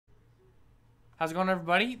How's it going,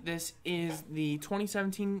 everybody? This is the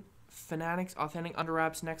 2017 Fanatics Authentic Under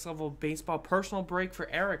Wraps Next Level Baseball personal break for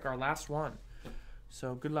Eric, our last one.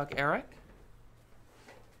 So good luck, Eric.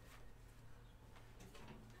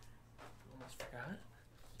 Almost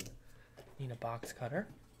forgot. Need a box cutter.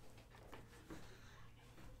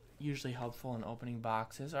 Usually helpful in opening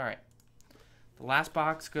boxes. All right. The last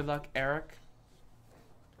box. Good luck, Eric.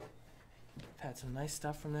 Had some nice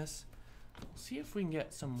stuff from this. We'll see if we can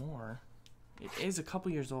get some more. It is a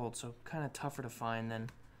couple years old, so kind of tougher to find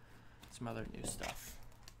than some other new stuff.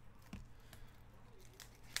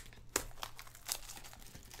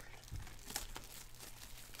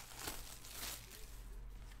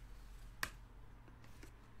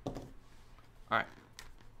 Alright.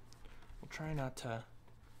 We'll try not to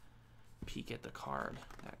peek at the card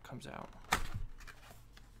that comes out.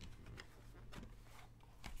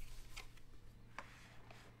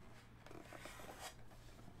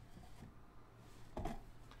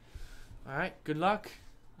 All right, good luck.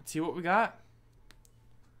 Let's see what we got.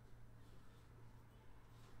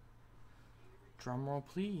 Drum roll,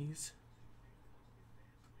 please.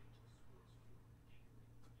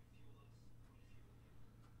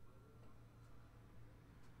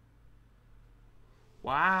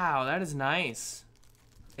 Wow, that is nice.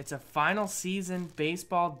 It's a final season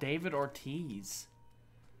baseball David Ortiz.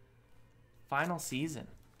 Final season.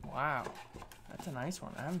 Wow, that's a nice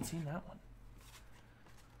one. I haven't seen that one.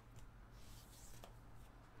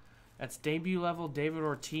 That's debut level David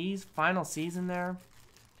Ortiz. Final season there.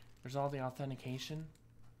 There's all the authentication.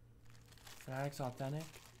 Fanatics Authentic.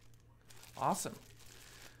 Awesome.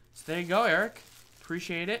 So there you go, Eric.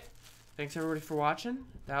 Appreciate it. Thanks, everybody, for watching.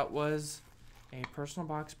 That was a personal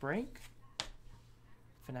box break.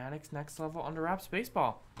 Fanatics Next Level Under Wraps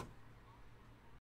Baseball.